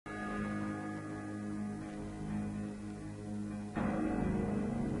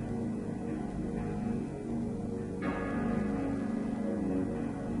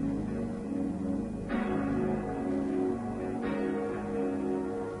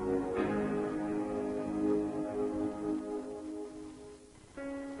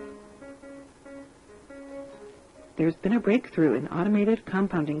There's been a breakthrough in automated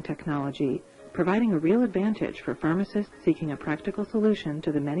compounding technology, providing a real advantage for pharmacists seeking a practical solution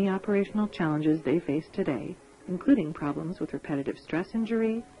to the many operational challenges they face today, including problems with repetitive stress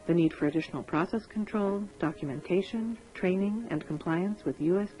injury, the need for additional process control, documentation, training, and compliance with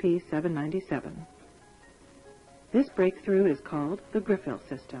USP 797. This breakthrough is called the Gri-Fill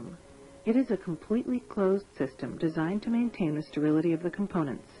system. It is a completely closed system designed to maintain the sterility of the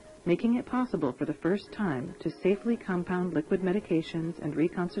components, making it possible for the first time to safely compound liquid medications and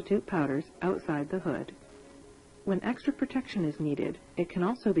reconstitute powders outside the hood. When extra protection is needed, it can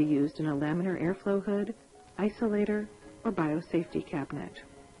also be used in a laminar airflow hood, isolator, or biosafety cabinet.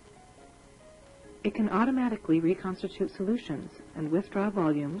 It can automatically reconstitute solutions and withdraw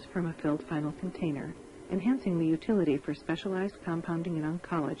volumes from a filled final container, enhancing the utility for specialized compounding in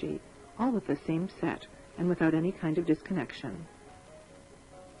oncology, all with the same set and without any kind of disconnection.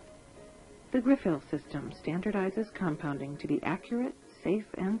 The Gri-Fill system standardizes compounding to be accurate, safe,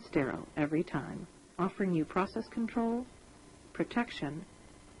 and sterile every time, offering you process control, protection,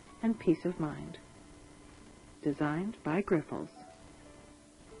 and peace of mind. Designed by Gri-Fills.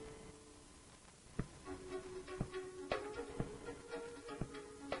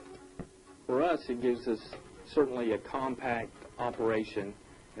 For us, it gives us certainly a compact operation,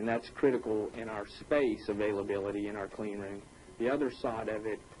 and that's critical in our space availability in our clean room. The other side of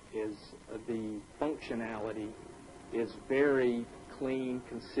it is the functionality is very clean,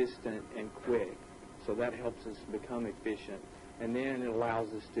 consistent, and quick. So that helps us become efficient. And then it allows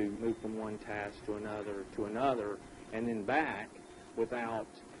us to move from one task to another, and then back without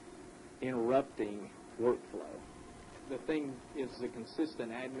interrupting workflow. The thing is the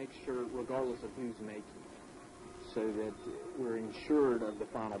consistent admixture regardless of who's making it, so that we're ensured of the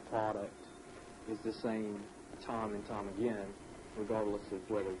final product is the same time and time again, regardless of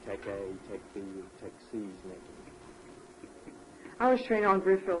whether Tech A, Tech B, or Tech C is making it. I was trained on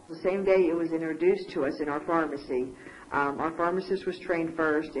Gri-Fill the same day it was introduced to us in our pharmacy. Our pharmacist was trained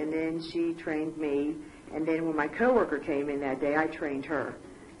first, and then she trained me, and then when my coworker came in that day, I trained her.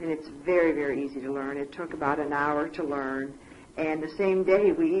 And it's very, very easy to learn. It took about an hour to learn, and the same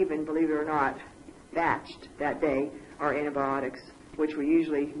day we even, believe it or not, batched that day our antibiotics, which we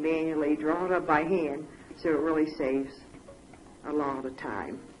usually manually draw it up by hand, so it really saves a lot of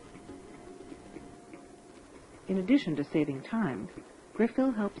time. In addition to saving time,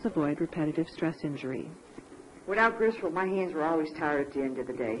 Gri-Fill helps avoid repetitive stress injury. Without Gri-Fill, my hands were always tired at the end of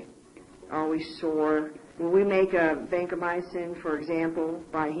the day, always sore. When we make a vancomycin, for example,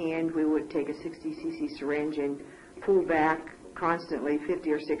 by hand, we would take a 60 cc syringe and pull back constantly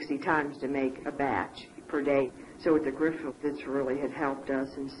 50 or 60 times to make a batch per day. So with the Gri-Fill, this really had helped us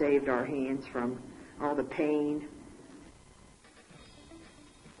and saved our hands from all the pain.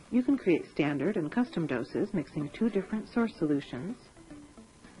 You can create standard and custom doses mixing 2 different source solutions,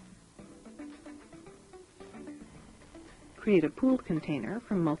 create a pooled container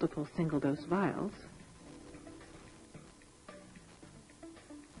from multiple single-dose vials,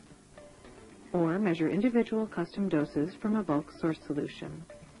 or measure individual custom doses from a bulk source solution.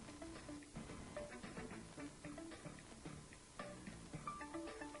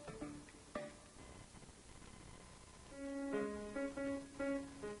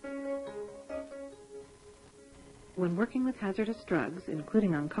 When working with hazardous drugs,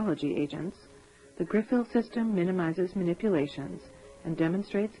 including oncology agents, the Gri-Fill system minimizes manipulations and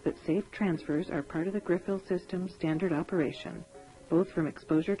demonstrates that safe transfers are part of the Gri-Fill system's standard operation, both from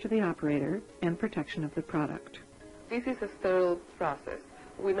exposure to the operator and protection of the product. This is a sterile process.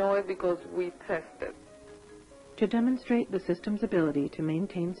 We know it because we tested. To demonstrate the system's ability to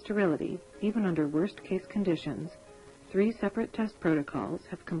maintain sterility, even under worst-case conditions, 3 separate test protocols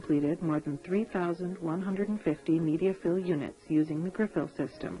have completed more than 3,150 media fill units using the Gri-Fill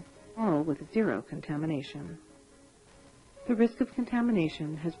system, all with 0 contamination. The risk of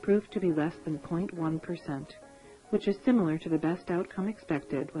contamination has proved to be less than 0.1%, which is similar to the best outcome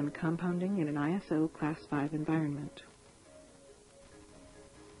expected when compounding in an ISO Class 5 environment.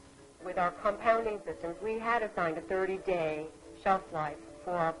 With our compounding systems, we had assigned a 30-day shelf life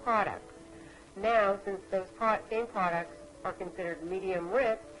for our products. Now, since those same products are considered medium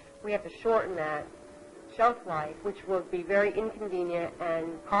risk, we have to shorten that shelf life, which will be very inconvenient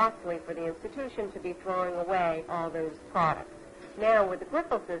and costly for the institution to be throwing away all those products. Now, with the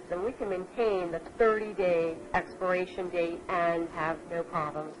Gri-Fill system, we can maintain the 30-day expiration date and have no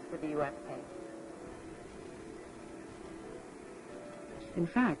problems with the USP. In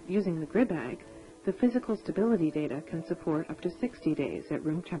fact, using the Gri-Bag, the physical stability data can support up to 60 days at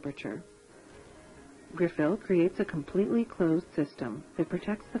room temperature. Gri-Fill creates a completely closed system that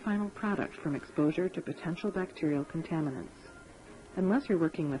protects the final product from exposure to potential bacterial contaminants. Unless you're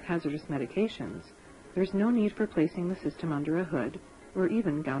working with hazardous medications, there's no need for placing the system under a hood or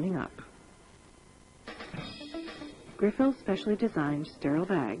even gowning up. Gri-Fill's specially designed sterile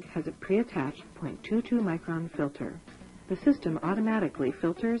bag has a pre-attached 0.22 micron filter. The system automatically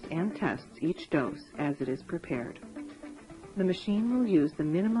filters and tests each dose as it is prepared. The machine will use the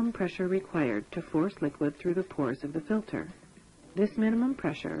minimum pressure required to force liquid through the pores of the filter. This minimum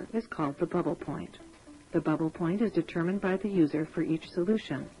pressure is called the bubble point. The bubble point is determined by the user for each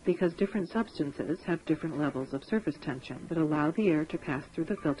solution because different substances have different levels of surface tension that allow the air to pass through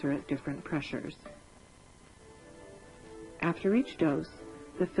the filter at different pressures. After each dose,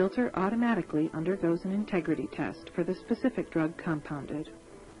 the filter automatically undergoes an integrity test for the specific drug compounded.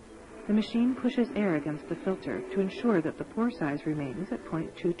 The machine pushes air against the filter to ensure that the pore size remains at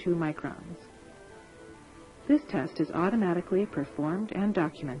 0.22 microns. This test is automatically performed and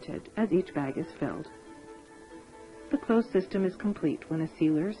documented as each bag is filled. The closed system is complete when a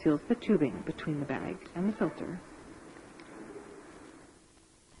sealer seals the tubing between the bag and the filter.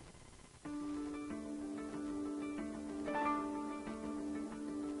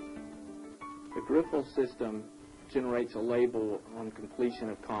 The Gri-Fill system generates a label on completion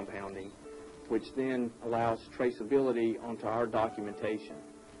of compounding, which then allows traceability onto our documentation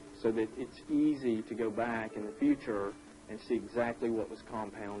so that it's easy to go back in the future and see exactly what was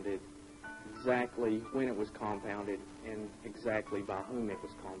compounded, exactly when it was compounded, and exactly by whom it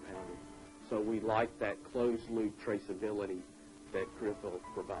was compounded. So we like that closed-loop traceability that Gri-Fill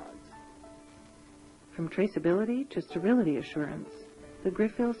provides. From traceability to sterility assurance, the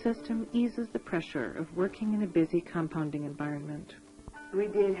Gri-Fill system eases the pressure of working in a busy compounding environment. We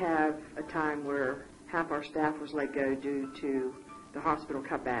did have a time where half our staff was let go due to the hospital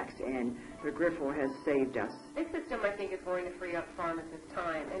cutbacks, and the Gri-Fill has saved us. This system, I think, is going to free up pharmacists'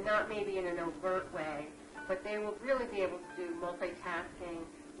 time, and not maybe in an overt way, but they will really be able to do multitasking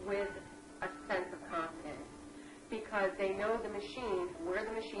with a sense of confidence because they know the machine, where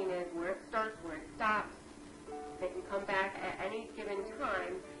the machine is, where it starts, where it stops. They can come back at any given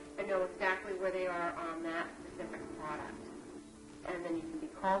time and know exactly where they are on that specific product. And then you can be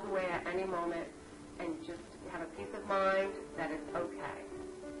called away at any moment and just have a peace of mind that it's okay.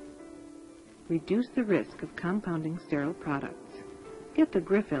 Reduce the risk of compounding sterile products. Get the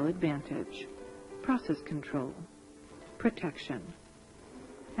Gri-Fill advantage, process control, protection,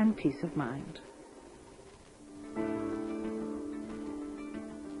 and peace of mind.